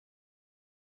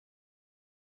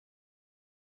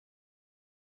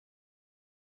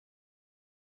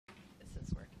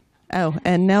Oh,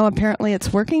 and now apparently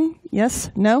it's working?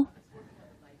 Yes? No?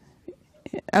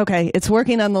 Okay, it's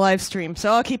working on the live stream,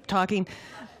 so I'll keep talking.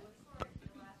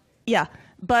 Yeah,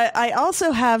 but I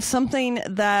also have something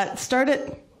that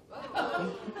started...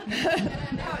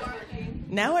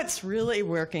 Now it's really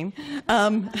working.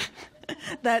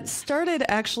 That started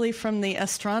actually from the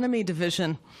astronomy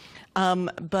division,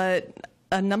 but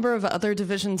a number of other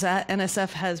divisions at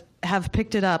NSF have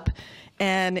picked it up,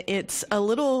 and it's a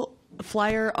little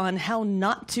flyer on how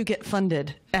not to get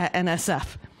funded at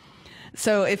NSF.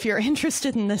 So if you're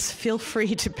interested in this, feel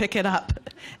free to pick it up.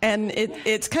 And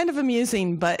it's kind of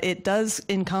amusing, but it does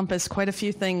encompass quite a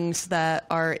few things that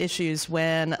are issues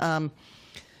when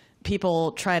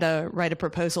people try to write a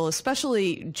proposal,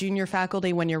 especially junior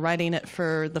faculty when you're writing it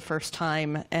for the first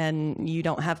time and you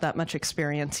don't have that much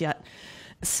experience yet.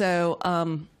 So,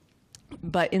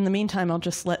 but in the meantime, I'll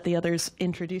just let the others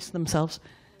introduce themselves.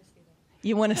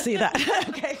 You want to see that?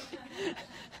 Okay.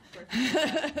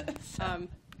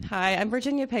 Hi, I'm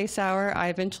Virginia Paysauer. I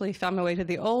eventually found my way to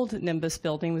the old NIMBioS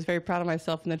building, was very proud of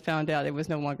myself, and then found out it was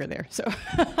no longer there. So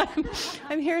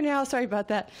I'm here now. Sorry about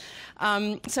that.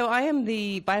 So I am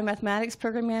the Biomathematics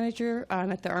Program Manager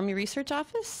at the Army Research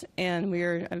Office, and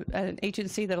we're an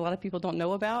agency that a lot of people don't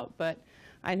know about, but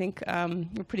I think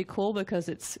we're pretty cool because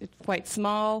it's quite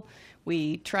small.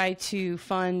 We try to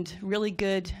fund really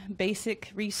good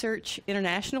basic research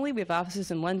internationally. We have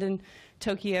offices in London,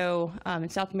 Tokyo,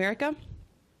 and South America.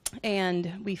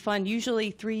 And we fund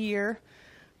usually 3-year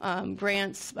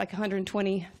grants, like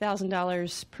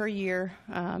 $120,000 per year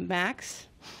max.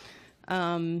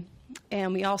 And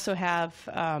we also have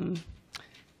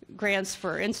grants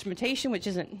for instrumentation, which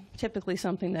isn't typically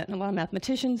something that a lot of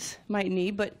mathematicians might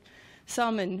need, but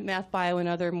some in math, bio, and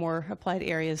other more applied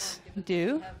areas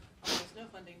do. Almost no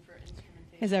funding for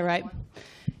instrumentation. Is that right?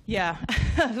 Yeah,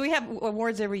 we have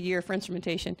awards every year for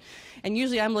instrumentation, and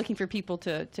usually I'm looking for people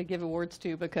to give awards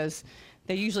to because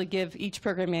they usually give each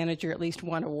program manager at least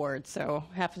one award. So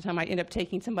half the time I end up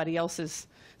taking somebody else's,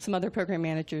 some other program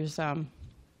managers'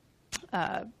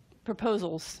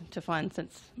 proposals to fund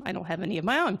since I don't have any of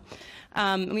my own.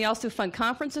 And we also fund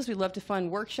conferences. We love to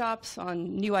fund workshops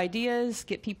on new ideas,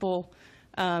 get people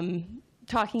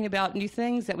talking about new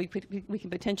things that we can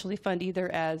potentially fund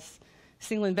either as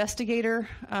single investigator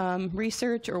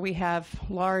research, or we have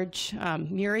large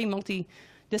MURI,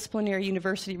 multidisciplinary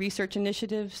university research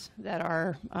initiatives that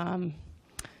are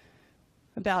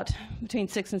about between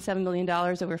 $6 and $7 million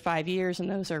over 5 years,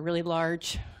 and those are really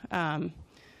large,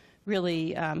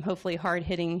 really hopefully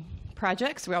hard-hitting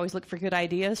projects. We always look for good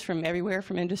ideas from everywhere,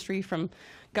 from industry, from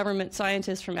government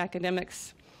scientists, from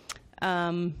academics.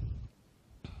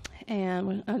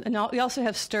 And we also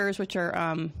have STIRs, which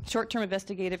are short-term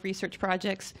investigative research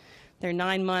projects. They're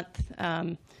 9-month,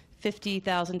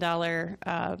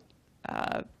 $50,000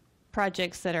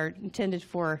 projects that are intended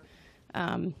for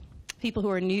people who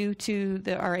are new to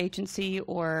our agency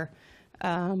or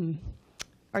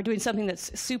are doing something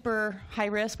that's super high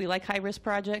risk. We like high-risk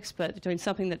projects, but doing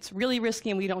something that's really risky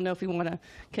and we don't know if we want to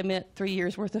commit 3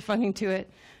 years' worth of funding to it.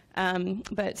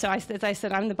 But so as I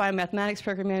said, I'm the Biomathematics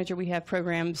Program Manager. We have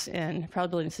programs in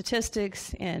probability and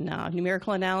statistics, and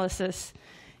numerical analysis,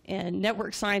 and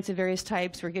network science of various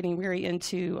types. We're getting very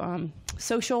into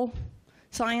social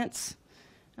science,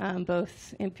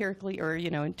 both empirically or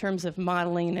in terms of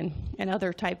modeling and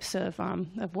other types of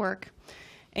work.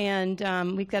 And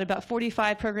we've got about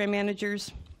 45 program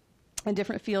managers in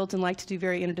different fields and like to do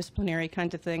very interdisciplinary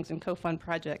kinds of things and co-fund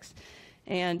projects.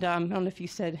 And I don't know if you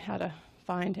said how to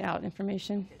find out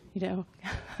information, Well,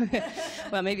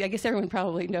 maybe, I guess everyone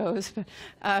probably knows.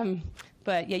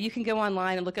 But yeah, you can go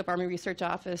online and look up Army Research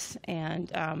Office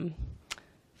and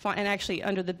actually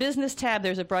under the business tab,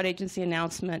 there's a broad agency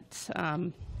announcement.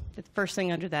 The first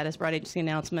thing under that is broad agency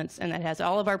announcements, and that has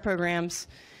all of our programs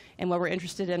and what we're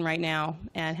interested in right now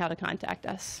and how to contact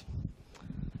us.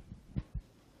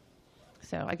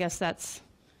 So I guess that's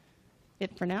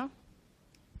it for now.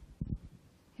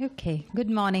 Okay, good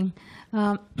morning.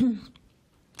 I'm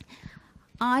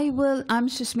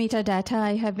Sushmita Datta.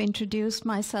 I have introduced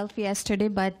myself yesterday,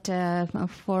 but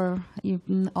for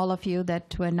all of you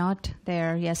that were not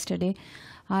there yesterday,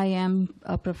 I am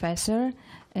a professor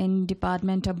in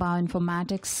Department of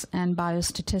Bioinformatics and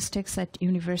Biostatistics at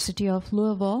University of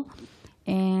Louisville,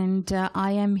 and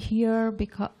I am here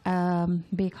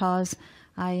because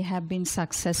I have been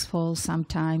successful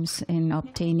sometimes in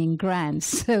obtaining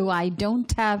grants. So I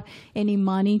don't have any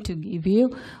money to give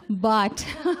you, but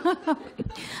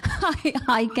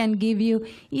I can give you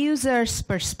users'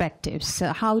 perspectives,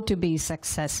 how to be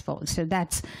successful. So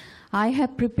that's I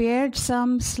have prepared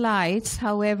some slides.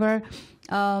 However,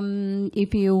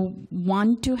 if you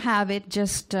want to have it,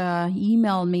 just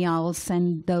email me. I'll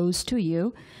send those to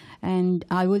you. And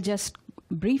I will just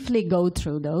briefly go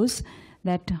through those,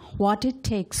 that what it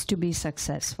takes to be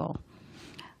successful.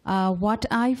 What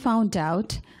I found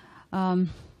out,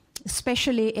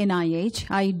 especially NIH,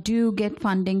 I do get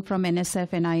funding from NSF,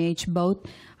 NIH, both.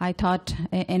 I thought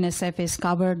NSF is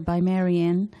covered by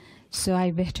Marianne, so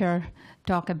I better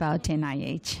talk about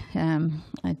NIH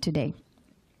today.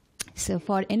 So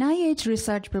for NIH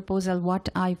research proposal, what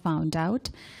I found out,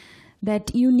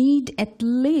 that you need at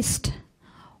least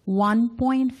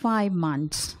 1.5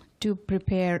 months to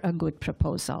prepare a good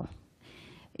proposal.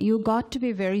 You got to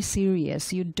be very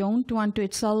serious. You don't want to,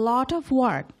 it's a lot of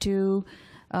work to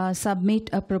submit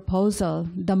a proposal.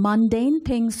 The mundane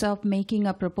things of making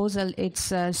a proposal,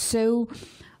 it's so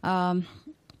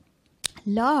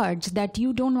large that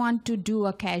you don't want to do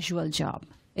a casual job.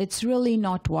 It's really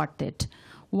not worth it.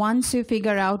 Once you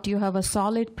figure out you have a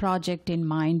solid project in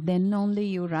mind, then only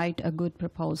you write a good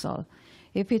proposal.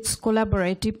 If it's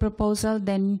collaborative proposal,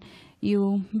 then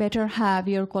you better have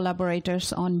your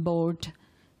collaborators on board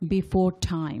before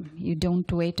time. You don't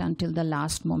wait until the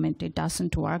last moment. It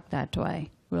doesn't work that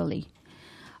way, really.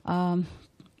 And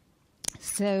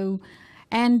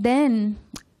then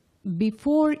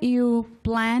before you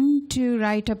plan to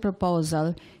write a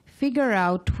proposal, figure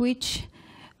out which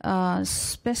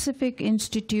specific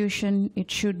institution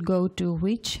it should go to,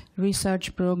 which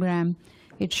research program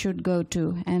it should go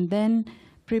to, and then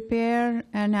prepare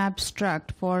an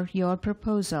abstract for your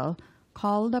proposal.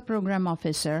 Call the program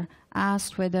officer,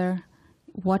 ask whether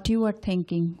what you are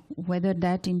thinking, whether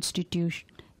that institution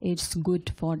is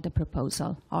good for the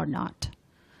proposal or not.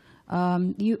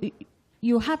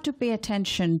 You have to pay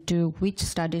attention to which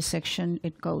study section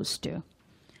it goes to.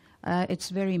 It's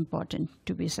very important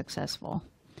to be successful.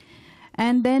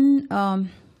 And then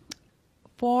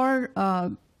for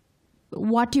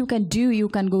what you can do, you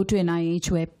can go to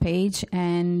NIH webpage,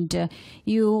 and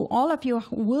all of you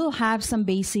will have some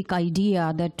basic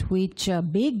idea that which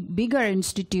bigger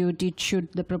institute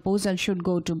the proposal should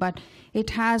go to, but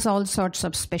it has all sorts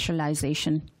of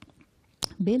specialization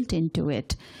built into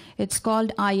it. It's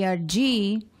called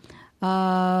IRG,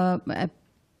 the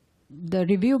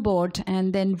review board,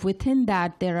 and then within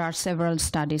that there are several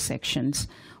study sections.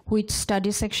 Which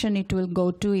study section it will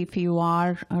go to if you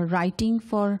are writing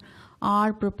for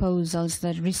our proposals,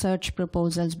 the research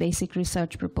proposals, basic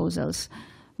research proposals.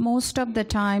 Most of the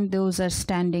time those are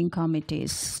standing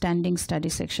committees, standing study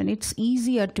section. It's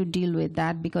easier to deal with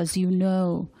that because you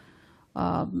know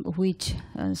which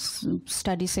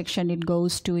study section it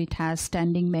goes to. It has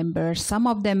standing members. Some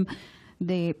of them,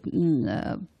 it's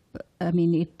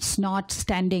not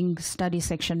standing study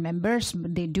section members,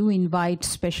 but they do invite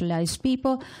specialized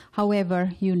people.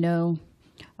 However, you know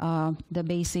the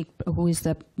basic, who is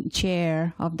the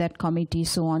chair of that committee,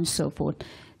 so on and so forth.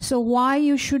 So why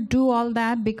you should do all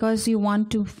that? Because you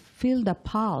want to feel the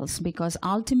pulse, because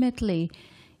ultimately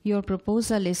your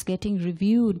proposal is getting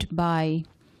reviewed by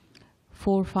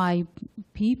 4 or 5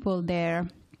 people there,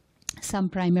 some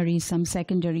primaries, some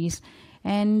secondaries.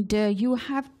 And you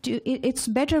have to, it's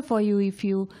better for you if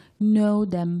you know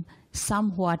them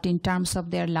somewhat in terms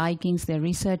of their likings, their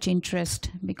research interest,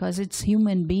 because it's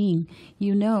human being.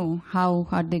 You know how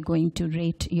are they going to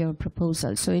rate your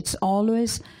proposal. So it's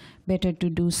always better to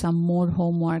do some more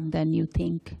homework than you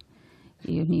think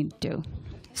you need to.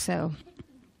 So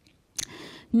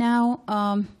now,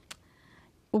 and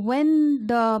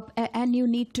you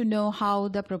need to know how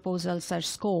the proposals are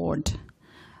scored.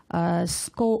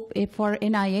 For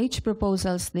NIH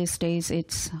proposals these days,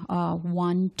 it's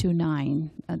 1 to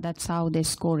 9. That's how they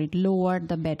score it. Lower,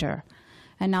 the better.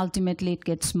 And ultimately, it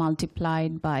gets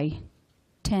multiplied by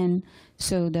 10.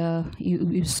 So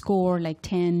you score like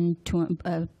 10,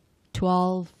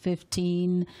 12,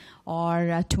 15,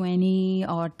 or 20,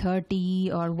 or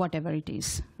 30, or whatever it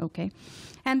is. Okay,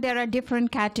 and there are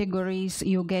different categories.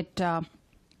 You get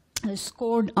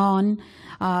scored on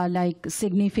like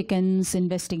significance,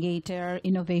 investigator,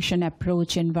 innovation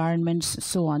approach, environments,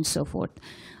 so on and so forth.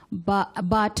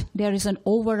 But there is an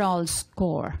overall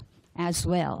score as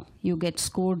well. You get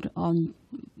scored on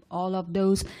all of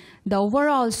those. The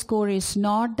overall score is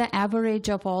not the average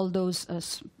of all those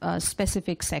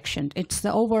specific sections. It's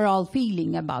the overall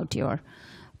feeling about your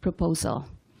proposal.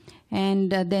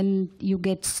 And then you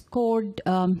get scored.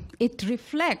 It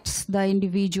reflects the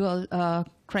individual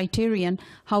criterion.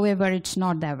 However, it's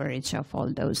not the average of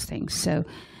all those things. So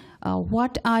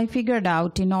what I figured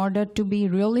out, in order to be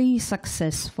really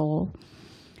successful,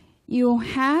 You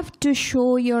have to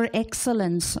show your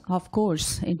excellence, of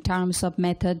course, in terms of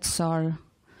methods or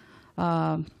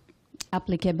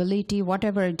applicability,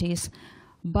 whatever it is.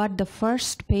 But the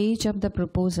first page of the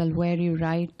proposal where you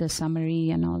write the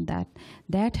summary and all that,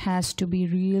 that has to be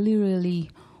really,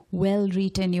 really well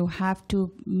written. You have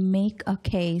to make a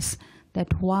case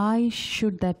that why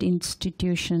should that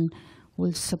institution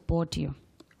will support you.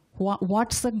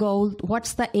 What's the goal,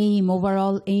 what's the aim,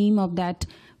 overall aim of that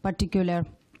particular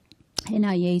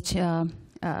NIH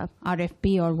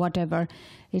RFP or whatever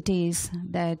it is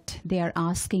that they are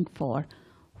asking for,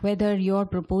 whether your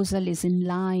proposal is in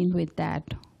line with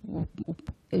that.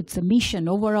 It's a mission,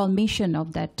 overall mission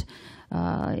of that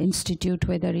institute,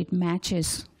 whether it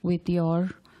matches with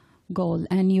your goal.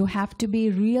 And you have to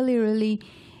be really, really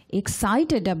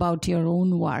excited about your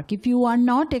own work. If you are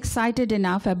not excited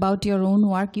enough about your own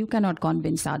work, you cannot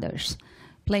convince others,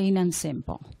 plain and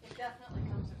simple. It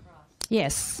definitely comes across.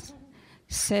 Yes.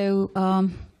 So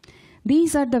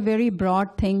these are the very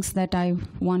broad things that I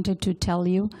wanted to tell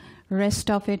you.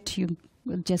 Rest of it, you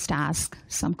will just ask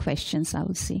some questions. I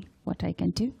will see what I can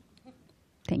do.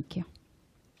 Thank you.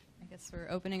 I guess we're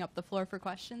opening up the floor for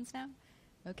questions now.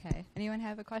 Okay. Anyone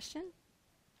have a question?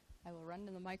 I will run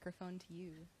to the microphone to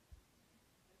you.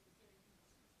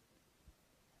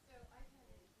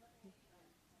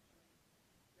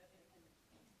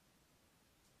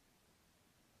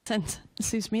 Since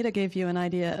Susmita gave you an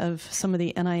idea of some of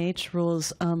the NIH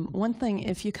rules, one thing,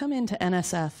 if you come into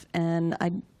NSF, and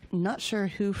I'm not sure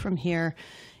who from here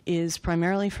is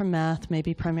primarily from math,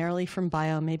 maybe primarily from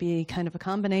bio, maybe kind of a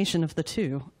combination of the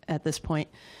two at this point,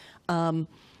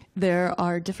 there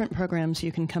are different programs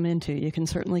you can come into. You can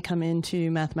certainly come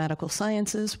into mathematical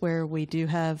sciences, where we do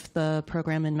have the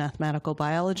program in mathematical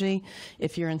biology.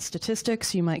 If you're in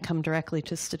statistics, you might come directly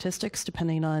to statistics,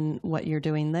 depending on what you're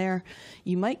doing there.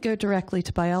 You might go directly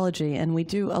to biology, and we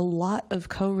do a lot of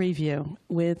co-review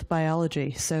with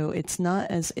biology. So it's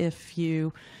not as if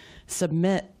you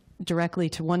submit directly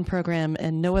to one program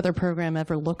and no other program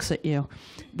ever looks at you.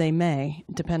 They may,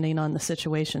 depending on the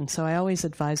situation. So I always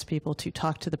advise people to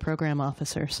talk to the program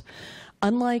officers.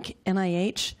 Unlike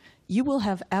NIH, you will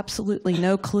have absolutely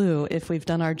no clue, if we've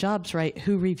done our jobs right,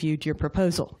 who reviewed your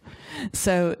proposal.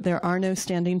 So there are no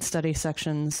standing study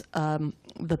sections.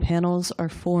 The panels are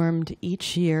formed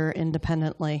each year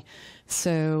independently.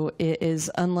 So it is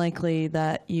unlikely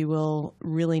that you will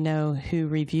really know who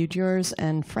reviewed yours.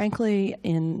 And frankly,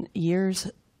 in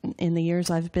the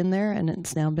years I've been there, and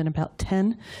it's now been about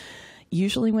 10,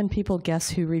 usually when people guess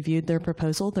who reviewed their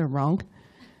proposal, they're wrong.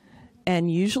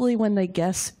 And usually when they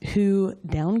guess who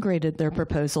downgraded their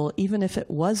proposal, even if it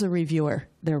was a reviewer,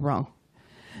 they're wrong.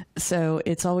 So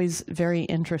it's always very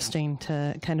interesting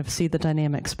to kind of see the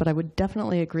dynamics. But I would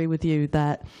definitely agree with you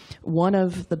that one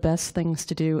of the best things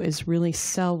to do is really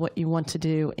sell what you want to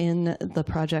do in the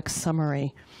project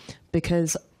summary,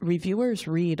 because reviewers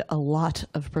read a lot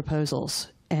of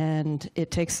proposals, and it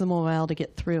takes them a while to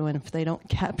get through. And if they don't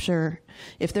capture,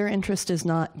 if their interest is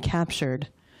not captured,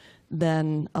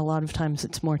 then a lot of times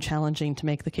it's more challenging to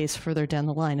make the case further down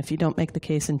the line. If you don't make the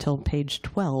case until page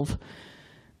 12,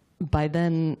 by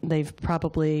then they've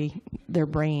probably, their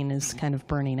brain is kind of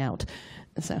burning out.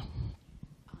 So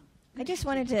I just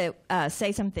wanted to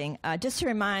say something, just to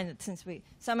remind that since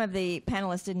some of the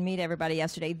panelists didn't meet everybody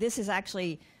yesterday, this is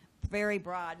actually very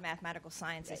broad mathematical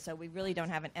sciences, so we really don't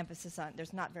have an emphasis on,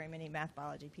 there's not very many math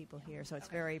biology people here, so it's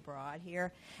very broad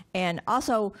here. And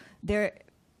also, Marianne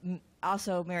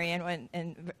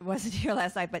wasn't here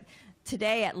last night, but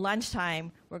today at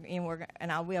lunchtime,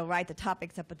 we'll write the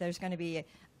topics up, but there's going to be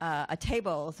a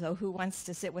table, so who wants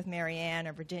to sit with Marianne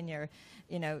or Virginia,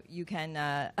 you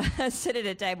can sit at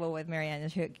a table with Marianne,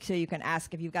 so you can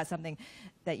ask if you've got something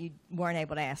that you weren't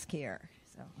able to ask here.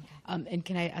 So, okay. And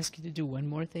can I ask you to do one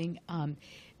more thing?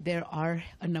 There are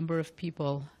a number of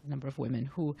people, a number of women,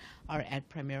 who are at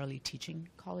primarily teaching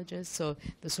colleges, so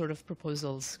the sort of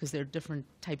proposals, because there are different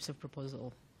types of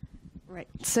proposal. Right.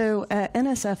 So at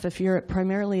NSF, if you're at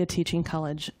primarily a teaching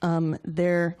college,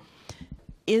 there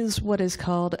is what is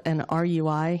called an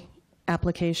RUI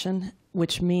application,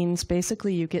 which means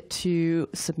basically you get to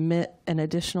submit an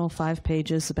additional 5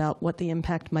 pages about what the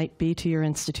impact might be to your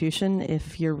institution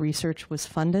if your research was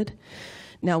funded.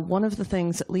 Now, one of the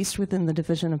things, at least within the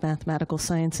Division of Mathematical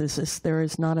Sciences, is there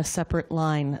is not a separate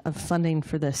line of funding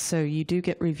for this, so you do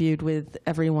get reviewed with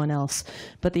everyone else.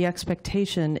 But the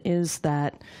expectation is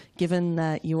that, given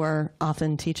that you are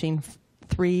often teaching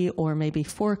 3 or maybe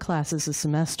 4 classes a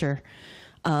semester,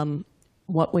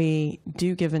 what we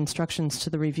do give instructions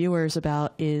to the reviewers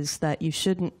about is that you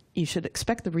should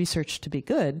expect the research to be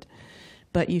good,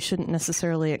 but you shouldn't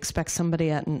necessarily expect somebody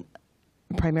at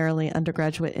primarily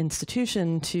undergraduate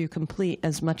institution to complete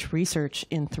as much research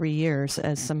in 3 years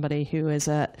as somebody who is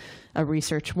at a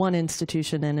Research 1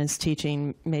 institution and is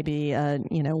teaching maybe a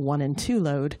 1 and 2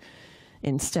 load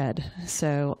instead.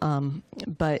 So,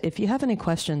 but if you have any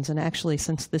questions, and actually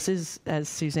since this is, as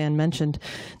Suzanne mentioned,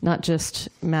 not just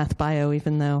math bio,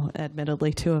 even though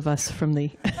admittedly 2 of us from the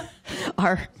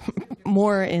are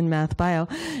more in math bio,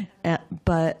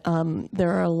 but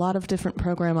there are a lot of different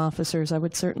program officers. I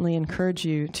would certainly encourage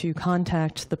you to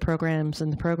contact the programs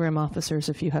and the program officers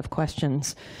if you have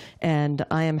questions, and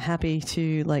I am happy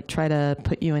to try to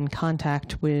put you in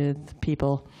contact with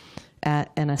people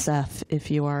at NSF if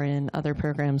you are in other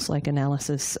programs like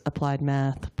analysis, applied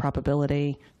math,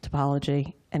 probability,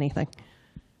 topology, anything.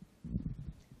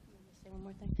 Say one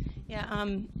more thing. Yeah,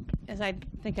 as I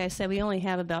think I said, we only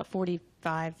have about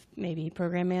 45 maybe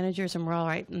program managers, and we're all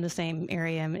right in the same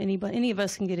area. Any of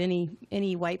us can get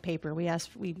any white paper.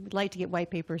 We'd like to get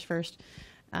white papers first,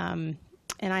 and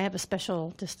I have a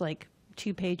special just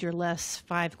 2-page or less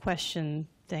 5-question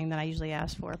thing that I usually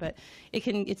ask for, but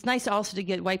it's nice also to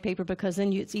get white paper because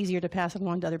then it's easier to pass it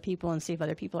along to other people and see if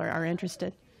other people are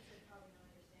interested.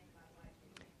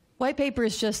 White paper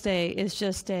is just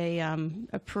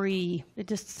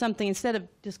something, instead of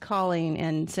just calling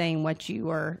and saying what you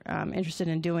are interested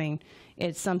in doing,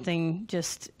 it's something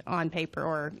just on paper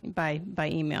or by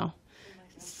email.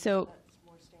 So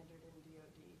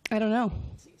I don't know.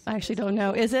 I actually don't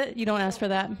know. Is it? You don't ask for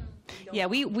that? Yeah,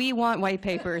 we want white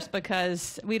papers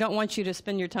because we don't want you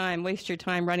to waste your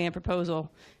time writing a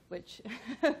proposal, which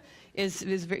is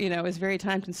very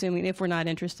time consuming if we're not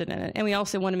interested in it. And we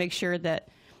also want to make sure that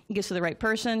it gets to the right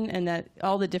person and that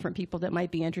all the different people that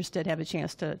might be interested have a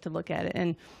chance to look at it.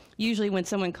 And usually when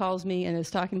someone calls me and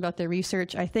is talking about their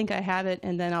research, I think I have it,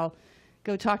 and then I'll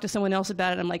go talk to someone else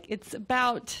about it. I'm like, it's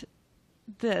about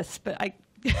this, but I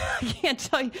can't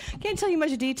tell you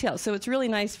much detail. So it's really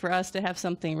nice for us to have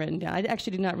something written down. I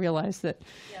actually did not realize that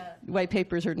white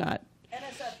papers are not.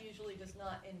 NSF usually does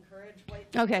not encourage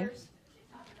white papers. Okay.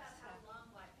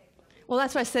 Well,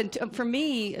 that's why I said, for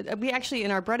me, we actually,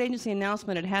 in our Broad Agency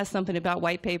announcement, it has something about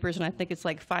white papers, and I think it's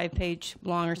 5-page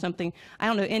long or something. I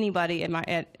don't know anybody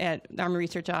at the Army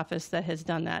Research Office that has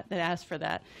done that asked for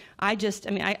that. I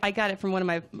got it from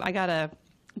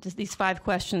just these 5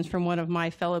 questions from one of my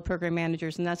fellow program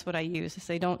managers, and that's what I use. I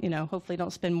say, hopefully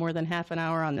don't spend more than half an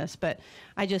hour on this, but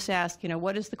I just ask,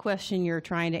 what is the question you're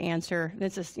trying to answer?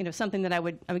 This is, something that I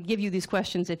would give you these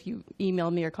questions if you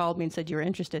emailed me or called me and said you were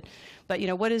interested. But,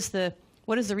 what is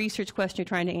the research question you're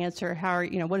trying to answer?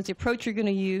 What is the approach you're going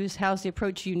to use? How is the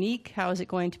approach unique? How is it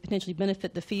going to potentially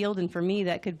benefit the field? And for me,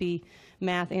 that could be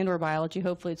math and or biology.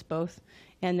 Hopefully it's both.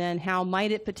 And then how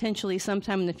might it potentially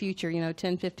sometime in the future,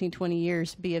 10, 15, 20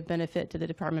 years, be of benefit to the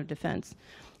Department of Defense?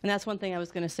 And that's one thing I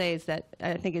was going to say is that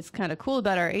I think it's kind of cool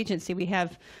about our agency. We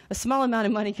have a very small amount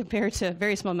of money compared to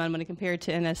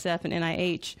NSF and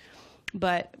NIH,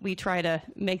 but we try to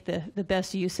make the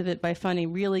best use of it by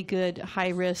funding really good,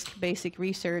 high-risk basic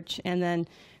research. And then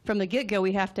from the get-go,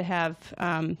 we have to have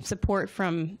support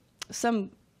from some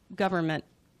government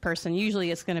person.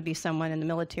 Usually it's going to be someone in the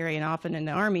military and often in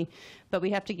the Army, but we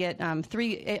have to get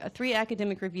three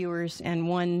academic reviewers and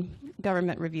 1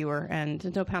 government reviewer, and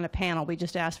there's no kind of panel. We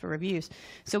just ask for reviews.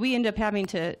 So we end up having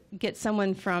to get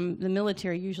someone from the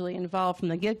military usually involved from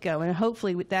the get-go, and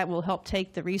hopefully that will help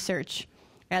take the research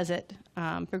as it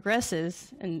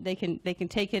progresses, and they can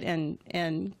take it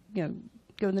and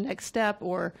go to the next step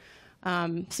or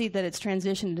see that it's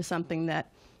transitioned to something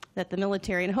that the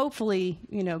military and hopefully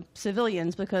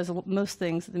civilians, because most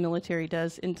things the military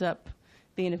does ends up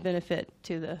being a benefit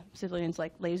to the civilians,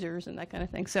 like lasers and that kind of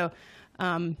thing. So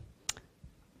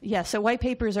so white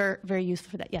papers are very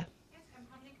useful for that. Yeah. Yes,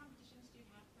 how many competitions do you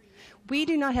have per year? We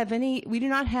do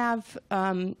not have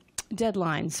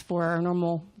deadlines for our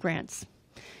normal grants.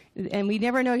 And we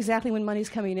never know exactly when money's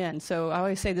coming in. So I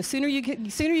always say the sooner you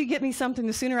get me something,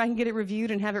 the sooner I can get it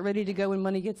reviewed and have it ready to go when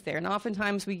money gets there. And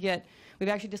oftentimes we've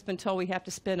actually just been told we have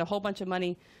to spend a whole bunch of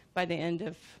money by the end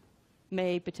of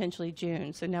May, potentially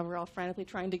June. So now we're all frantically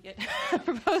trying to get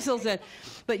proposals in.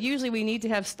 But usually we need to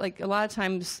have, a lot of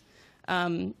times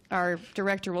our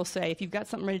director will say, if you've got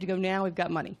something ready to go now, we've got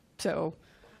money. So,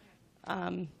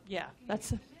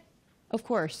 that's, of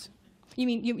course. You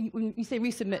mean, when you say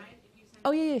resubmit? Oh,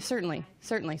 yeah, certainly.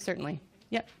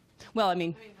 Yep. Well, I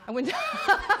wouldn't,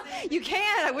 you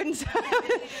can, I wouldn't,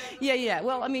 yeah.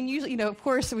 Well, usually, of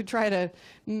course, we try to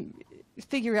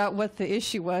figure out what the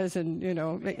issue was and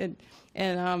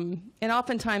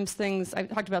oftentimes things, I've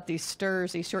talked about these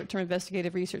STIRs, these short-term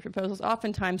investigative research proposals,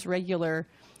 oftentimes regular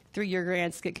 3-year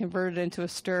grants get converted into a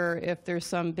STIR if there's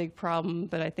some big problem,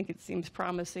 but I think it seems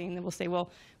promising. Then we'll say,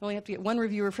 well, we only have to get one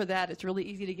reviewer for that. It's really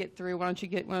easy to get through. Why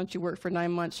don't you work for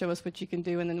 9 months, show us what you can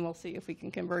do, and then we'll see if we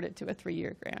can convert it to a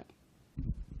 3-year grant.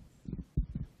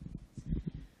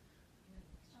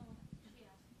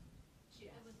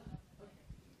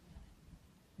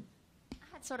 I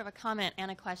had sort of a comment and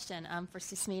a question for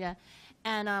Susmita.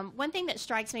 And one thing that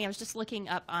strikes me, I was just looking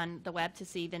up on the web to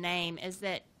see the name, is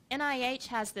that NIH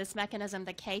has this mechanism,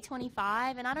 the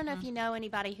K-25, and I don't know if you know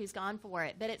anybody who's gone for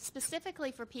it, but it's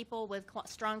specifically for people with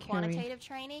strong quantitative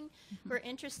training who are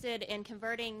interested in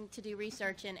converting to do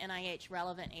research in NIH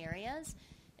relevant areas.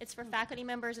 It's for faculty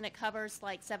members, and it covers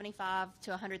like $75,000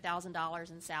 to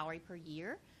 $100,000 in salary per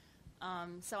year.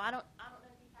 So I don't know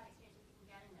if you've had experience with people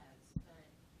getting those, but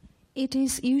It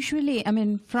is usually, I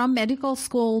mean, from medical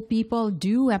school, people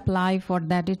do apply for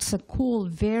that. It's a cool,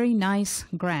 very nice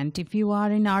grant. If you are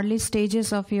in early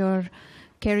stages of your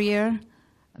career,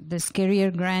 this career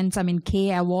grants, I mean,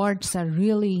 K awards are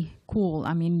really cool.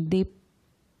 I mean,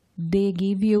 they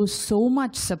give you so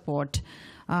much support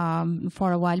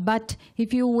for a while. But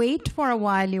if you wait for a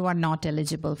while, you are not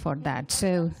eligible for that.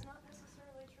 So, That's not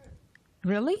necessarily true.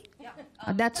 really? Yeah.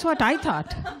 That's what I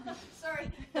thought.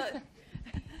 Sorry.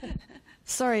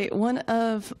 Sorry, one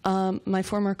of my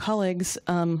former colleagues,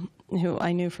 who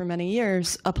I knew for many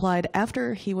years, applied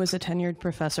after he was a tenured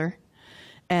professor,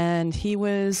 and he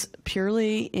was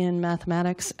purely in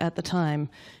mathematics at the time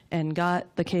and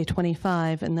got the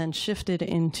K-25 and then shifted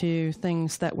into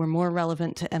things that were more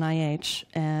relevant to NIH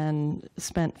and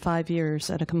spent 5 years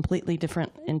at a completely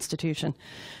different institution.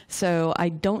 So I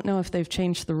don't know if they've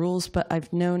changed the rules, but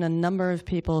I've known a number of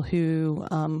people who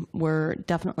were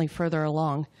definitely further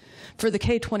along for the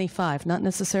K-25, not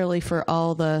necessarily for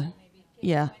all the,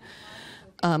 yeah.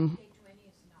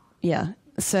 Yeah.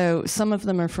 So some of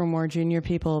them are for more junior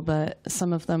people, but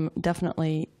some of them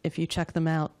definitely, if you check them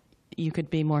out, you could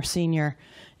be more senior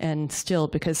and still,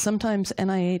 because sometimes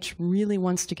NIH really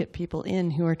wants to get people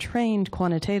in who are trained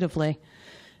quantitatively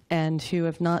and who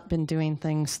have not been doing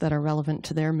things that are relevant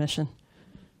to their mission.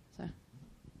 So.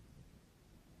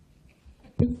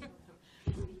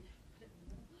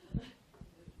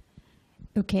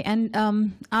 Okay, and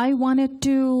I wanted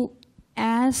to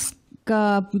ask,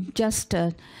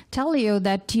 tell you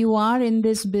that you are in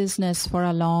this business for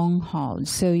a long haul.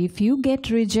 So if you get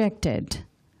rejected,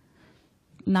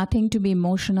 nothing to be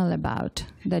emotional about.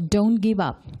 That don't give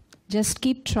up. Just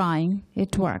keep trying.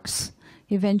 It works.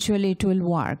 Eventually it will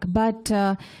work. But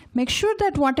make sure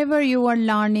that whatever you are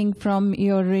learning from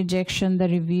your rejection, the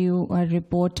review or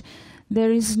report,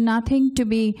 there is nothing to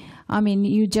be, I mean,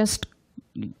 you just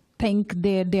think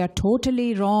they are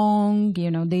totally wrong, you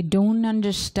know, they don't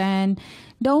understand.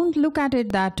 Don't look at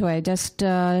it that way. Just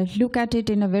look at it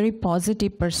in a very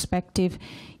positive perspective.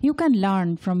 You can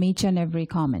learn from each and every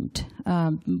comment.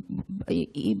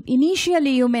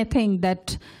 Initially, you may think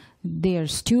that they are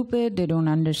stupid, they don't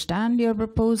understand your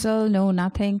proposal, no,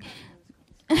 nothing.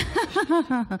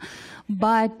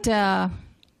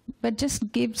 But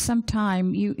just give some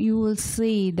time. You will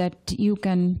see that you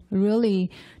can really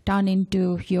turn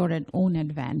into your own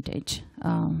advantage.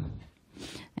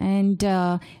 And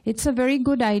it's a very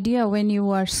good idea when you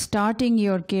are starting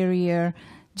your career,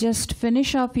 just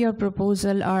finish off your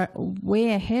proposal way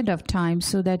ahead of time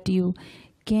so that you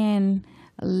can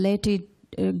let it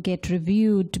get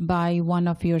reviewed by one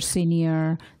of your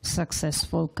senior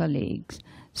successful colleagues.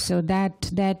 So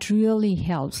that really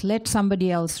helps. Let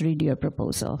somebody else read your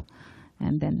proposal.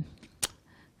 And then,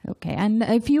 okay. And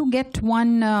if you get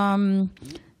one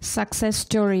success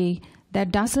story,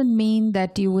 that doesn't mean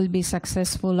that you will be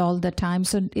successful all the time.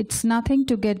 So it's nothing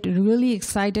to get really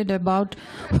excited about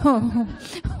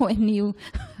when you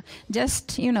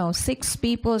just, 6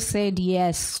 people said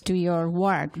yes to your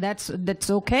work. That's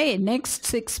okay. Next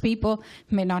 6 people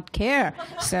may not care.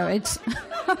 So it's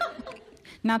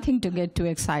nothing to get too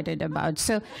excited about.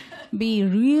 So be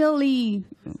really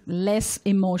less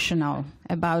emotional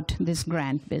about this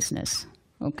grant business.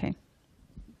 Okay.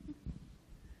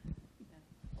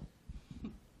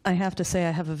 I have to say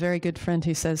I have a very good friend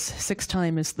who says 6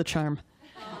 time is the charm.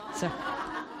 So.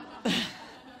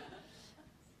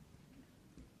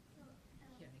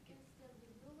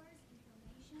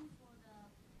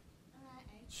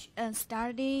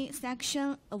 Study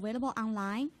section available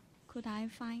online? Could I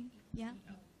find? Yeah.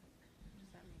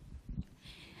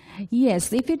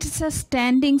 Yes, if it's a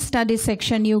standing study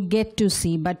section, you get to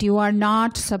see, but you are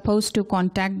not supposed to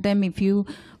contact them. If you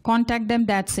contact them,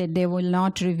 that's it. They will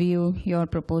not review your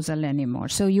proposal anymore.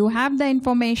 So you have the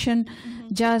information.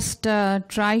 Just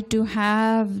try to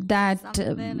have that,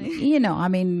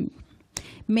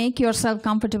 make yourself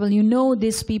comfortable. You know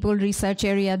these people, research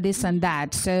area, this and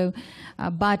that. So,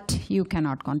 but you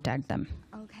cannot contact them.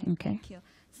 Okay. Thank you.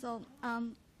 So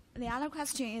the other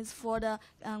question is for the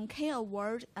K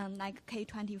award, like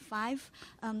K25.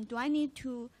 Do I need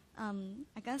to?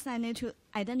 I guess I need to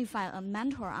identify a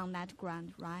mentor on that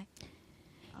grant, right?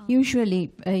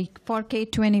 Usually, for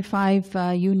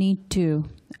K25, you need to.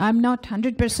 I'm not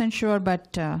 100% sure,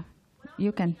 but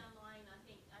you can. Online, I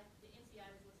think the NCI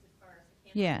was listed first, the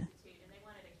Cancer Yeah. Institute, and they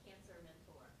wanted a cancer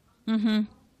mentor. Mm-hmm.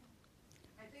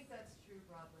 I think that's true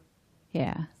broadly.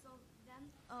 Yeah. So then,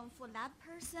 for that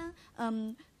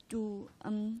person, do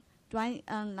I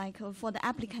like for the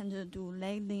applicant, do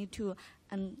they need to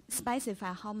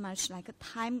specify how much like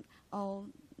time or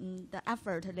the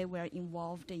effort they were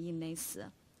involved in this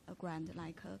grant?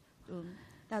 Like,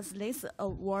 does this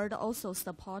award also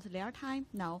support their time?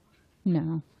 No.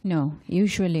 No,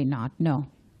 usually not. No,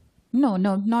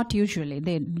 not usually.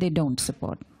 They don't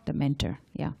support the mentor.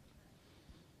 Yeah.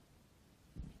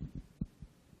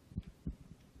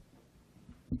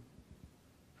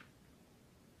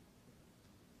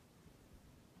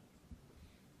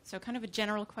 So kind of a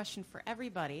general question for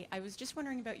everybody. I was just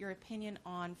wondering about your opinion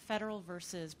on federal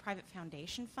versus private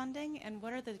foundation funding, and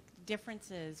what are the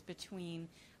differences between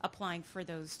applying for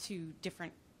those two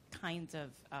different kinds of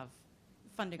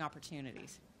funding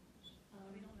opportunities?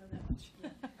 We don't know that much.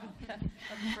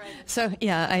 So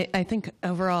yeah, I think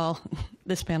overall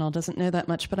this panel doesn't know that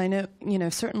much, but I know,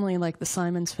 certainly like the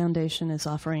Simons Foundation is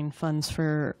offering funds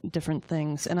for different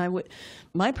things. And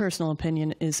my personal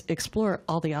opinion is explore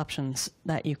all the options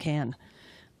that you can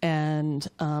and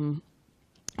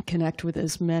connect with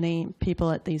as many people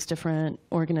at these different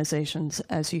organizations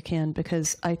as you can,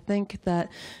 because I think that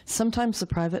sometimes the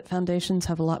private foundations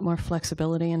have a lot more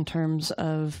flexibility in terms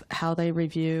of how they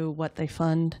review what they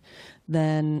fund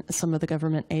than some of the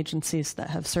government agencies that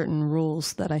have certain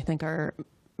rules that I think are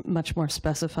much more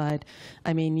specified.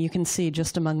 I mean, you can see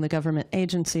just among the government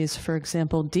agencies, for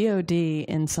example, DOD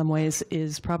in some ways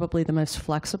is probably the most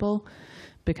flexible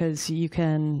because you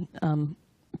can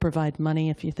provide money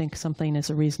if you think something is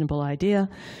a reasonable idea.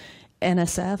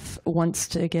 NSF wants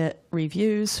to get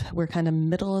reviews. We're kind of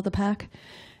middle of the pack.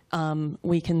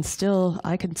 I can still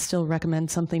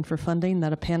recommend something for funding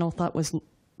that a panel thought was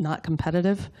not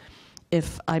competitive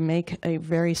if I make a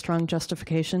very strong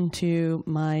justification to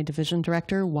my division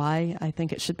director why I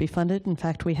think it should be funded. In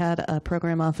fact, we had a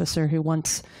program officer who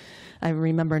once, I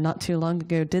remember not too long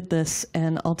ago, did this,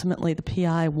 and ultimately the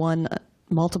PI won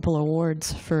multiple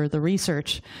awards for the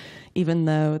research, even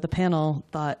though the panel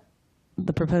thought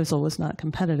the proposal was not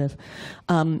competitive.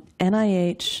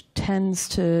 NIH tends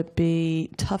to be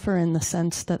tougher in the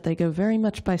sense that they go very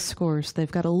much by scores. They've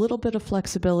got a little bit of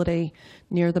flexibility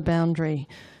near the boundary,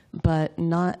 but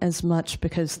not as much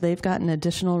because they've got an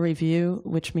additional review,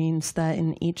 which means that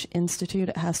in each institute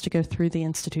it has to go through the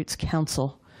institute's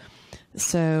council.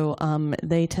 So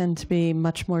they tend to be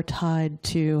much more tied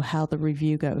to how the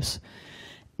review goes.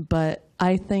 But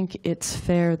I think it's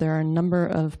fair. There are a number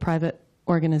of private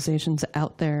organizations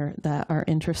out there that are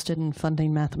interested in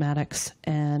funding mathematics,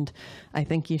 and I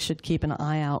think you should keep an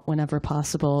eye out whenever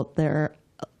possible. They're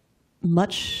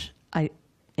much,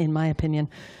 in my opinion,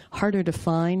 harder to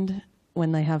find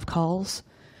when they have calls.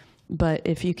 But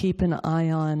if you keep an eye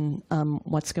on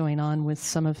what's going on with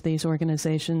some of these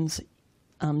organizations,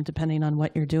 depending on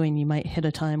what you're doing, you might hit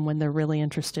a time when they're really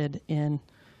interested in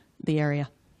the area.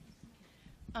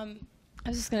 I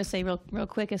was just going to say real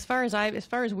quick, as far as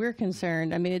we're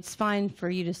concerned, I mean, it's fine for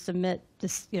you to submit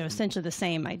this, essentially the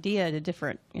same idea to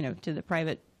different, to the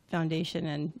private foundation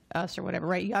and us or whatever,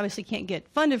 right? You obviously can't get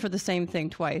funded for the same thing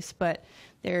twice, but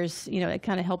there's, it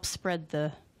kind of helps spread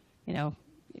the,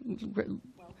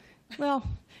 well,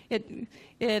 it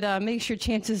makes your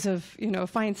chances of,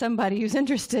 find somebody who's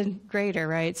interested greater,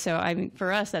 right? So, I mean,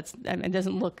 for us, it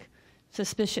doesn't look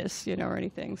suspicious, or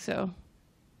anything, so.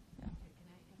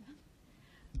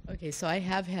 Okay, so I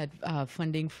have had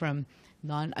funding from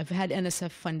I've had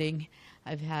NSF funding,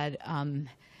 I've had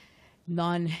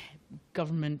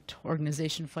non-government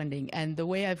organization funding, and the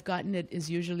way I've gotten it is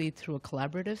usually through a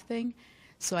collaborative thing.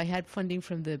 So I had funding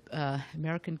from the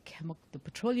the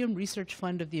Petroleum Research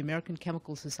Fund of the American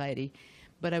Chemical Society,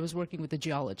 but I was working with a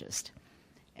geologist.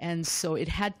 And so it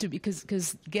had to be,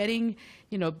 because getting,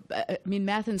 I mean,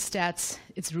 math and stats,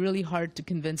 it's really hard to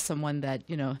convince someone that,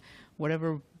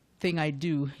 whatever thing I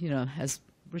do, as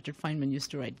Richard Feynman used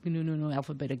to write, no,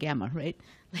 alpha, beta, gamma, right?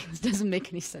 Like, this doesn't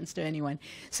make any sense to anyone.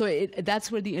 So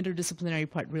that's where the interdisciplinary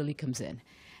part really comes in.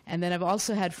 And then I've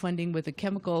also had funding with a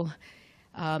chemical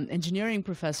engineering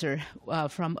professor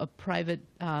from a private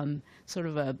sort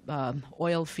of a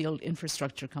oil field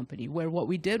infrastructure company, where what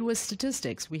we did was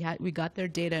statistics. We got their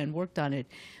data and worked on it,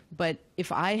 but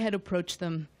if I had approached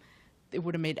them, it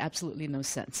would have made absolutely no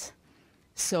sense.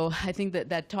 So I think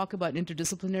that talk about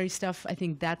interdisciplinary stuff, I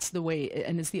think that's the way,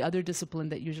 and it's the other discipline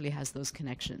that usually has those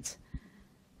connections.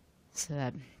 So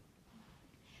that,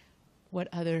 what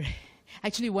other?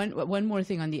 Actually, one more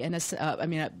thing on the NS.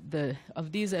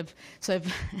 Of these, this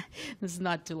is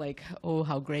not to like, oh,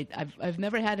 how great. I've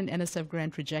never had an NSF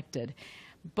grant rejected,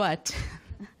 but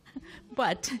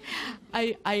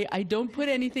I don't put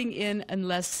anything in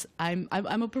unless I'm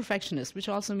a perfectionist, which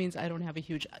also means I don't have a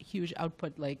huge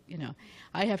output. Like,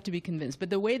 I have to be convinced. But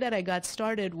the way that I got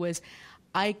started was,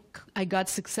 I got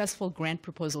successful grant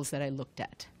proposals that I looked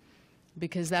at.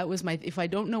 Because that was if I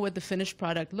don't know what the finished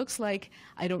product looks like,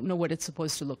 I don't know what it's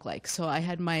supposed to look like. So I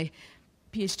had my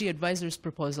PhD advisor's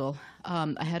proposal.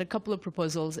 I had a couple of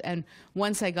proposals, and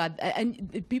once I got,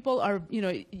 and people are,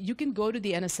 you can go to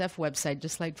the NSF website,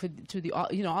 just like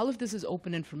all of this is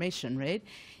open information, right?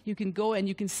 You can go and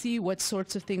you can see what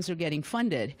sorts of things are getting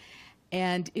funded.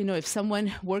 And, if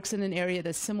someone works in an area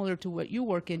that's similar to what you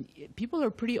work in, people are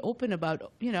pretty open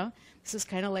about, this is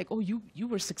kind of like, oh, you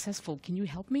were successful. Can you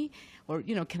help me? Or,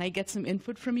 can I get some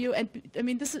input from you? And,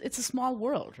 it's a small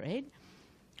world, right?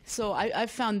 So I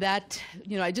found that,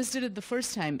 I just did it the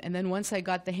first time. And then once I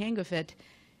got the hang of it,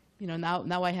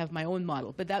 now I have my own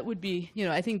model. But that would be,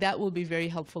 I think that will be very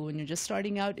helpful when you're just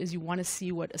starting out, is you want to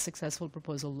see what a successful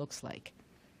proposal looks like.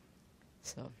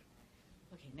 So,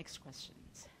 okay, next questions.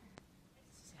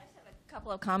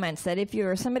 Couple of comments that if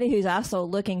you're somebody who's also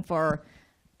looking for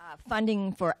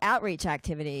funding for outreach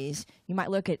activities, you might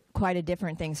look at quite a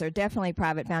different things. There are definitely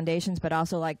private foundations, but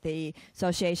also like the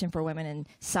Association for Women in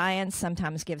Science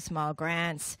sometimes gives small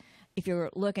grants. If you're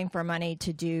looking for money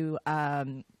to do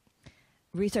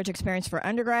research experience for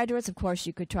undergraduates, of course,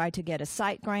 you could try to get a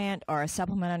site grant or a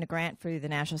supplement on a grant through the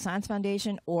National Science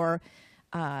Foundation, or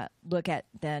look at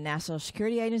the National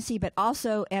Security Agency. But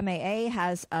also MAA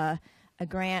has a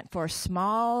grant for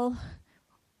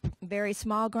very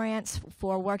small grants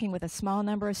for working with a small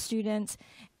number of students,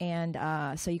 and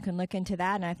so you can look into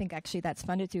that. And I think actually that's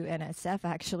funded through NSF,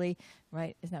 actually,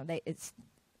 right?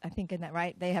 I think, isn't that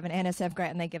right? They have an NSF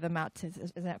grant and they give them out to.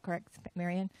 Is that correct,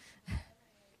 Marianne?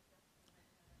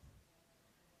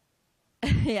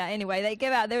 Yeah. Anyway, they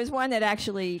give out. There's one that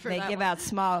actually they give out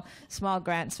small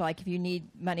grants, so like if you need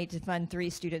money to fund 3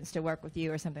 students to work with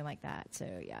you or something like that. So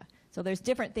yeah. So there's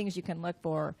different things you can look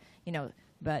for,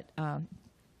 but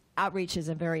outreach is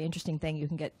a very interesting thing you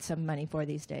can get some money for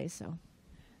these days. So,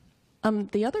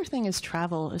 the other thing is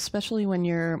travel, especially when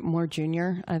you're more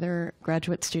junior, either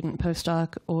graduate student,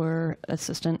 postdoc, or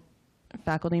assistant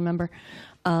faculty member,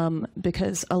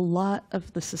 because a lot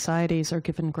of the societies are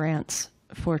given grants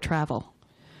for travel.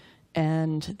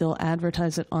 And they'll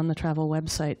advertise it on the travel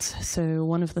websites. So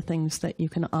one of the things that you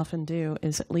can often do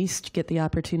is at least get the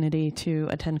opportunity to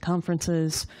attend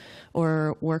conferences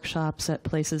or workshops at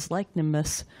places like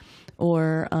NIMBioS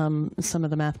or some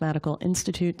of the mathematical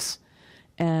institutes,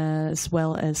 as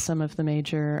well as some of the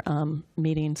major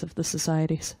meetings of the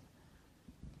societies.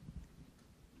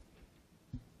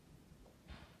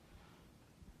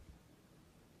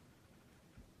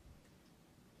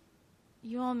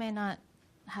 You all may not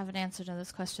have an answer to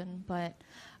this question, but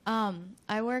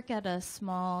I work at a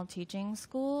small teaching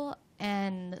school,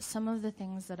 and some of the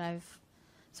things that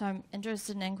so I'm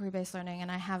interested in inquiry-based learning, and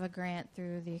I have a grant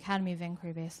through the Academy of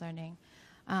Inquiry-Based Learning,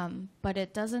 but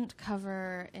it doesn't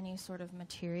cover any sort of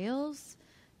materials.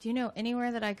 Do you know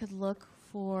anywhere that I could look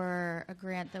for a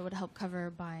grant that would help cover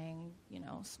buying,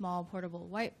 small portable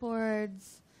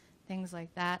whiteboards, things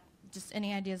like that? Just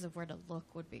any ideas of where to look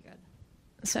would be good.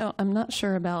 So I'm not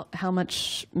sure about how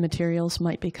much materials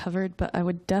might be covered, but I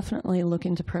would definitely look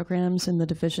into programs in the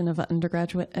Division of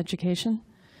Undergraduate Education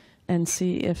and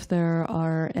see if there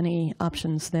are any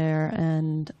options there.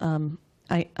 And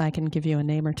I can give you a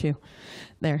name or two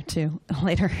there too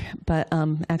later. But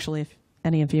actually, if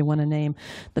any of you want to name,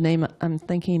 the name I'm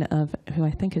thinking of, who I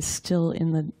think is still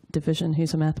in the division,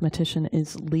 who's a mathematician,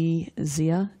 is Lee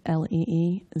Zia,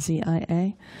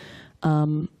 Leezia.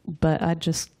 But I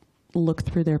just look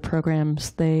through their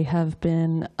programs. They have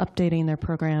been updating their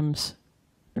programs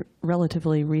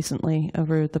relatively recently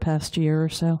over the past year or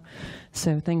so.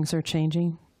 So things are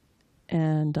changing,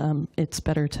 and it's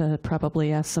better to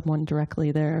probably ask someone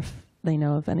directly there if they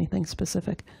know of anything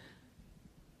specific.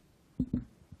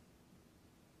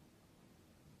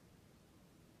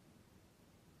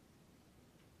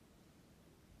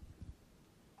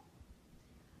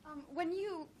 When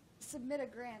you submit a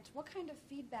grant, what kind of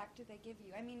feedback do they give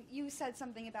you? I mean, you said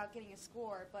something about getting a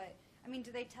score, but I mean,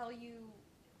 do they tell you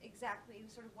exactly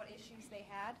sort of what issues they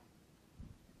had?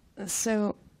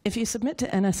 So if you submit to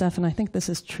NSF, and I think this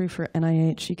is true for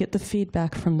NIH, you get the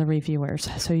feedback from the reviewers.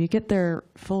 So you get their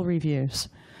full reviews.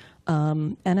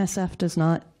 NSF does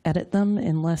not edit them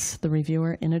unless the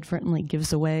reviewer inadvertently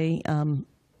gives away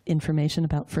information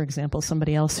about, for example,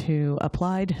 somebody else who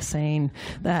applied saying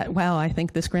that, wow, I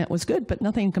think this grant was good, but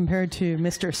nothing compared to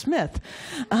Mr. Smith.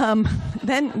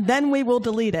 Then we will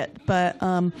delete it. But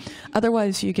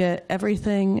otherwise, you get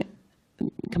everything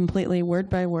completely word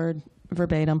by word,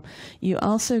 verbatim. You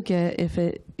also get, if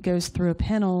it goes through a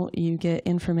panel, you get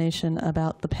information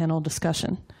about the panel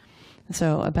discussion.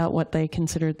 So about what they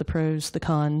considered the pros, the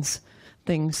cons,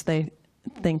 things they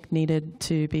think needed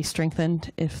to be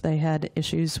strengthened if they had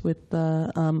issues with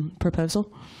the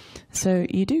proposal. So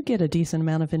you do get a decent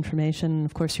amount of information.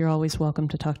 Of course, you're always welcome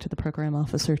to talk to the program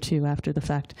officer, too, after the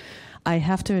fact. I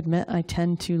have to admit, I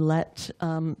tend to let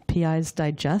PIs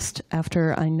digest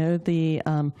after I know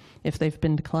if they've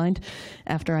been declined,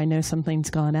 after I know something's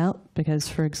gone out. Because,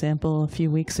 for example, a few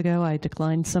weeks ago, I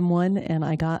declined someone, and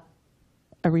I got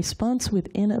a response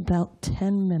within about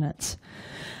 10 minutes.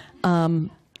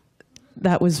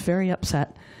 That was very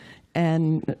upset.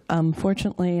 And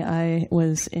fortunately, I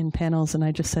was in panels, and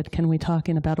I just said, can we talk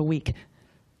in about a week?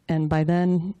 And by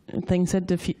then, things had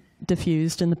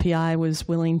diffused, and the PI was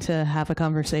willing to have a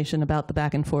conversation about the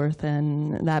back and forth,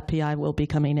 and that PI will be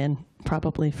coming in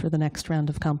probably for the next round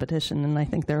of competition. And I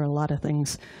think there are a lot of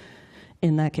things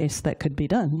in that case that could be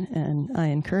done, and I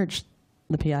encourage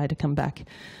the PI to come back.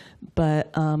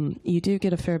 But you do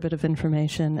get a fair bit of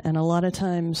information, and a lot of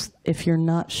times, if you're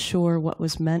not sure what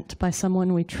was meant by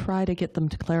someone, we try to get them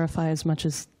to clarify as much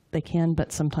as they can,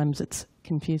 but sometimes it's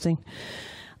confusing.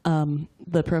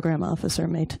 The program officer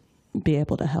may be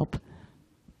able to help.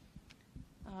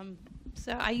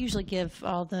 So I usually give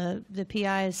all the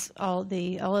PIs all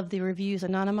of the reviews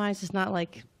anonymized. It's not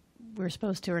like we're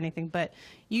supposed to or anything, but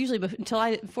usually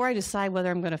before I decide whether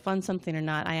I'm going to fund something or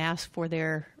not, I ask for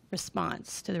their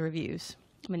response to the reviews.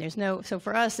 I mean, so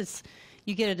for us, it's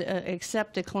you get an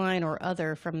accept, decline, or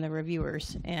other from the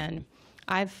reviewers. And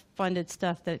I've funded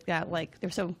stuff that got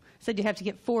said you have to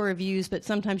get 4 reviews, but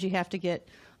sometimes you have to get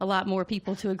a lot more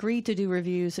people to agree to do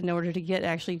reviews in order to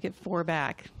actually get 4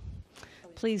 back.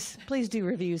 Please do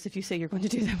reviews if you say you're going to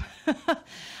do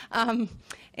them.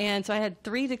 And so I had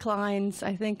 3 declines,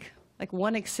 I think, like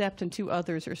 1 accept and 2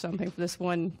 others or something for this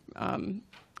one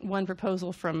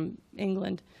proposal from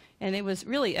England, and it was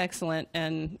really excellent.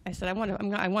 And I said, I want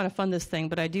to fund this thing,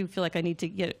 but I do feel like I need to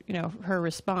get her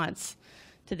response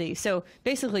to these. So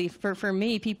basically, for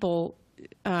me, people,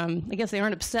 I guess they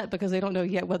aren't upset because they don't know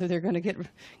yet whether they're going to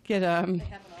get.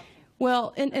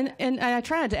 Well, and I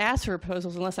try not to ask for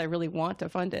proposals unless I really want to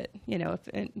fund it,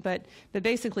 but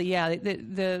basically, yeah,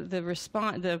 the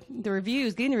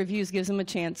reviews, getting the reviews gives them a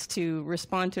chance to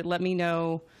respond to it, let me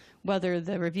know whether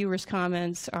the reviewers'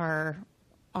 comments are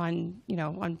on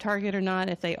target or not.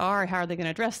 If they are, how are they going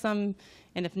to address them?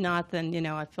 And if not, then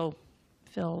I feel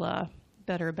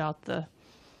better about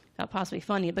possibly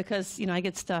funding it, because I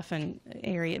get stuff in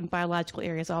biological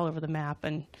areas all over the map,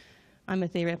 and I'm a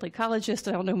theoretical ecologist.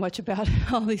 I don't know much about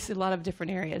a lot of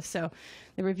different areas. So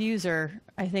the reviews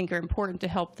I think are important to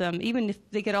help them, even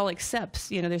if they get all accepts.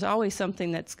 There's always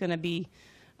something that's going to be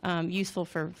useful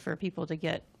for people to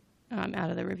get out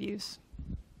of the reviews.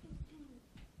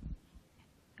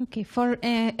 Okay, for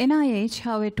NIH,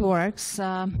 how it works,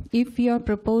 if your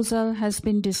proposal has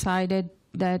been decided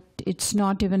that it's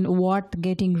not even worth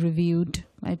getting reviewed,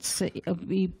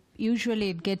 usually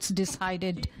it gets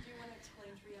decided.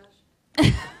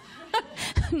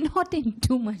 Not in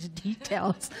too much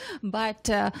details, but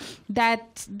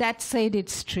that said,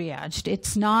 it's triaged.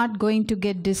 It's not going to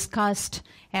get discussed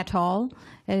at all,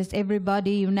 as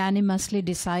everybody unanimously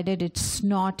decided it's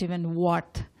not even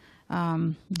worth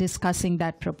discussing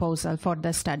that proposal for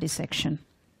the study section.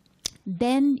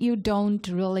 Then you don't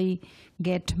really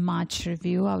get much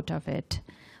review out of it.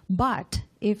 But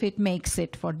if it makes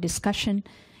it for discussion,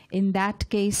 in that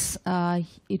case,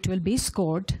 it will be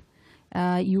scored.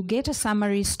 You get a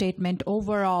summary statement,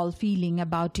 overall feeling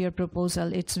about your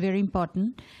proposal. It's very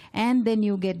important. And then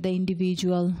you get the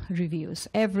individual reviews.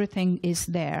 Everything is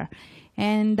there.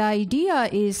 And the idea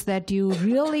is that you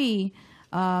really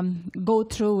go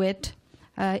through it.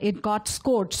 It got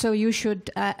scored. So you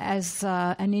should, as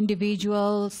an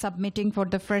individual submitting for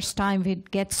the first time, if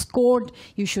it gets scored,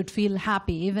 you should feel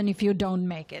happy, even if you don't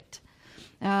make it.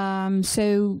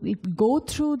 So go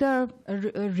through the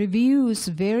reviews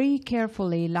very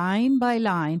carefully, line by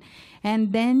line,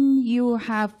 and then you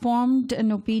have formed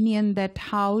an opinion that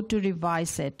how to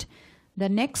revise it. The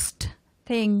next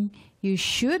thing you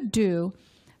should do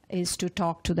is to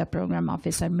talk to the program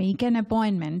officer. Make an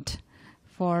appointment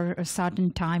for a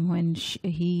certain time when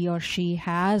he or she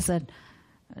has a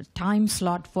time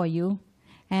slot for you,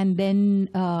 and then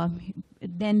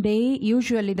they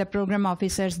usually, the program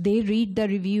officers, they read the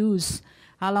reviews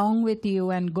along with you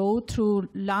and go through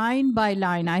line by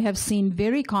line. I have seen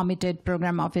very committed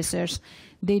program officers.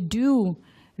 They do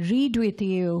read with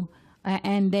you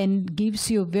and then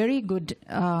gives you very good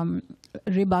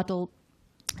rebuttal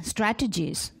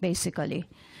strategies, basically.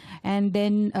 And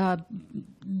then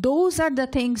those are the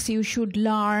things you should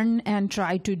learn and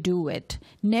try to do it.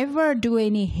 Never do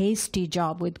any hasty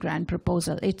job with grant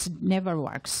proposal. It never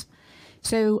works.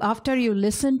 So after you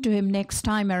listen to him next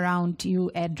time around,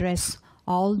 you address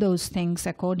all those things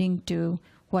according to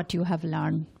what you have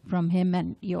learned from him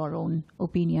and your own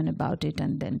opinion about it,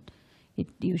 and then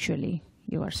usually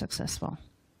you are successful.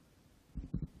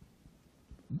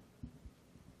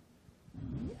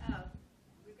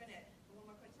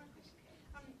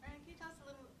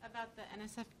 About the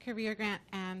NSF Career Grant,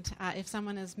 and if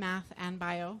someone is math and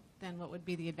bio, then what would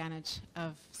be the advantage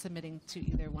of submitting to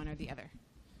either one or the other?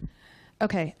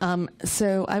 Okay,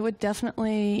 so I would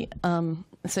definitely,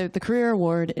 so the career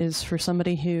award is for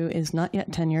somebody who is not yet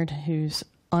tenured, who's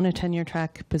on a tenure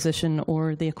track position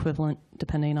or the equivalent,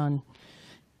 depending on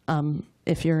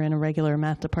if you're in a regular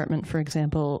math department, for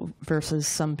example, versus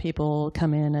some people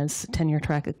come in as tenure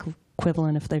track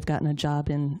equivalent if they've gotten a job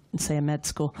in, say, a med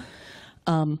school.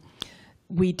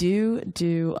 We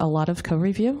do a lot of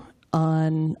co-review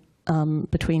on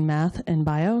between math and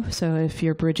bio, so if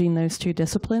you're bridging those two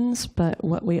disciplines, but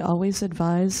what we always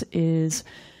advise is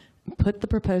put the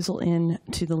proposal in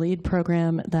to the lead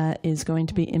program that is going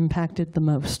to be impacted the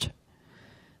most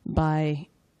by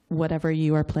whatever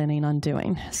you are planning on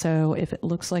doing. So if it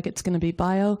looks like it's going to be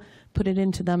bio, put it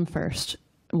into them first.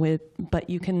 But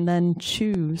you can then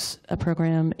choose a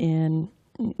program in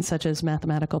such as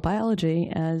mathematical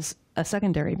biology as a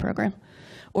secondary program,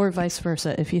 or vice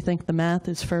versa. If you think the math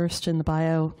is first and the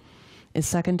bio is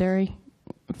secondary,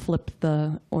 flip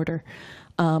the order.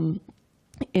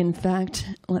 In fact,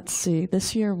 let's see,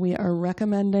 this year we are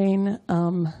recommending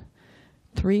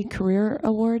 3 career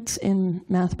awards in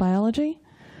math biology.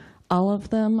 All of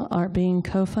them are being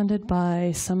co-funded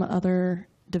by some other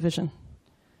division.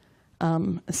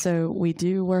 So we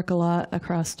do work a lot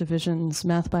across divisions.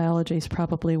 Math biology is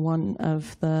probably one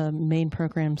of the main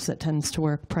programs that tends to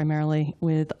work primarily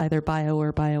with either bio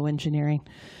or bioengineering.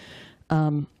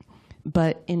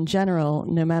 But in general,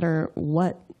 no matter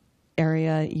what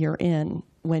area you're in,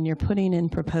 when you're putting in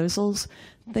proposals,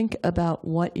 think about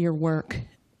what your work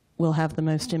will have the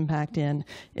most impact in.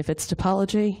 If it's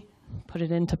topology, put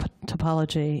it into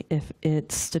topology. If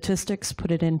it's statistics, put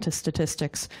it into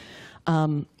statistics.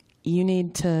 You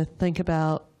need to think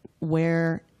about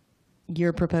where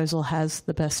your proposal has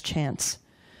the best chance.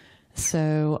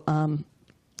 So,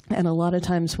 and a lot of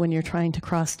times when you're trying to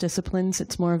cross disciplines,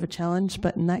 it's more of a challenge.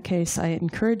 But in that case, I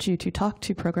encourage you to talk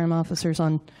to program officers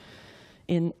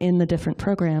in the different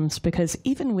programs, because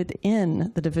even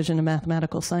within the Division of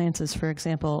Mathematical Sciences, for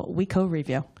example, we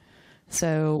co-review.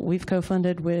 So we've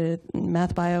co-funded with,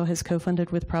 Math Bio has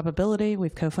co-funded with probability,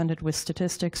 we've co-funded with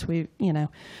statistics,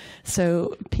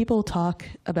 so people talk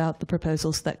about the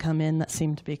proposals that come in that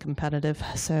seem to be competitive.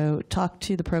 So talk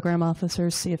to the program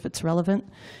officers, see if it's relevant,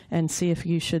 and see if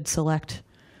you should select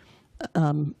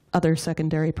other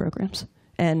secondary programs.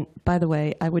 And by the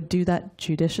way, I would do that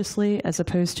judiciously, as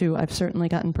opposed to, I've certainly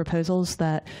gotten proposals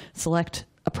that select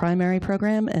a primary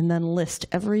program and then list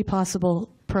every possible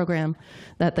program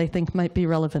that they think might be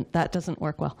relevant. That doesn't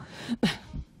work well.